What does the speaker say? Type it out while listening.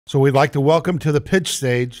So we'd like to welcome to the pitch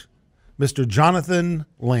stage Mr. Johnathan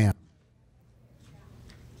Lamb.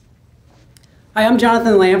 Hi, I'm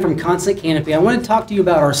Johnathan Lamb from Constant Canopy. I want to talk to you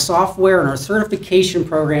about our software and our certification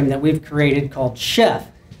program that we've created called CHEF.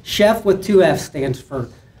 CHEF with 2 F's stands for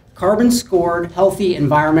Carbon Scored Healthy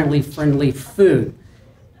Environmentally Friendly Food.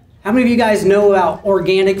 How many of you guys know about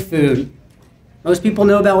organic food? Most people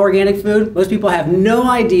know about organic food. Most people have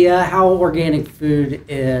no idea how organic food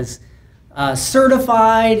is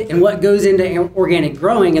certified and what goes into organic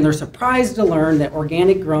growing, and they're surprised to learn that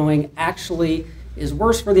organic growing actually is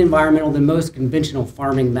worse for the environment than most conventional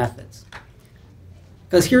farming methods.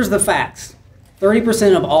 Because here's the facts.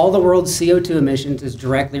 30% of all the world's CO2 emissions is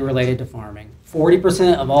directly related to farming.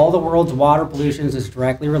 40% of all the world's water pollution is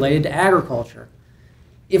directly related to agriculture.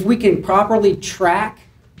 If we can properly track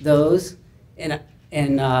those and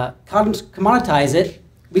commoditize it,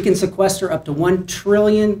 we can sequester up to 1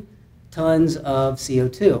 trillion tons of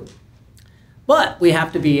CO2. But we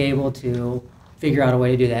have to be able to figure out a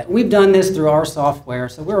way to do that. We've done this through our software.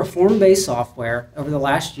 So we're a form-based software. Over the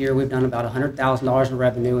last year, we've done about $100,000 in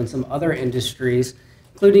revenue in some other industries,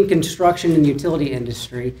 including construction and utility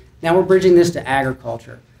industry. Now we're bridging this to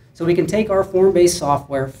agriculture. So we can take our form-based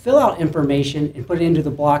software, fill out information, and put it into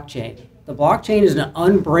the blockchain. The blockchain is an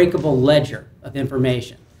unbreakable ledger of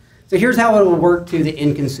information. So here's how it will work to the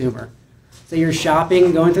end consumer. So you're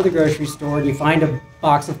shopping, going to the grocery store, and you find a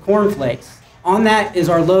box of cornflakes. On that is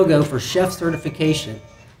our logo for chef certification.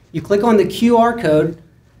 You click on the QR code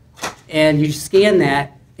and you scan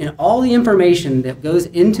that, and all the information that goes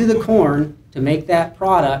into the corn to make that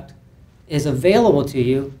product is available to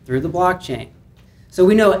you through the blockchain. So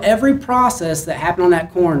we know every process that happened on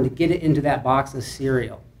that corn to get it into that box of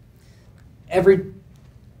cereal.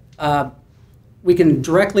 We can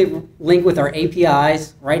directly link with our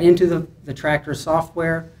APIs right into the tractor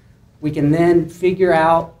software. We can then figure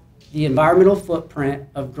out the environmental footprint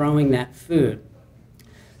of growing that food.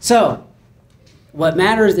 So what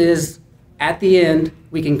matters is, at the end,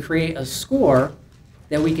 we can create a score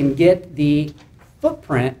that we can get the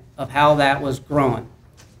footprint of how that was grown.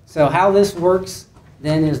 So how this works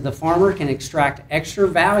then is the farmer can extract extra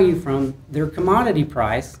value from their commodity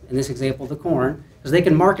price, in this example, the corn, because they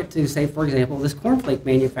can market to, say, for example, this cornflake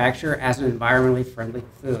manufacturer as an environmentally friendly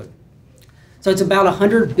food. So it's about a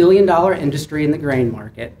 $100 billion industry in the grain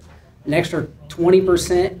market, an extra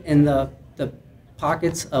 20% in the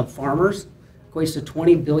pockets of farmers, equates to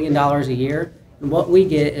 $20 billion a year. And what we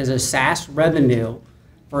get is a SaaS revenue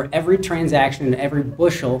for every transaction and every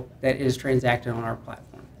bushel that is transacted on our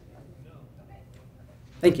platform.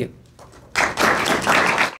 Thank you.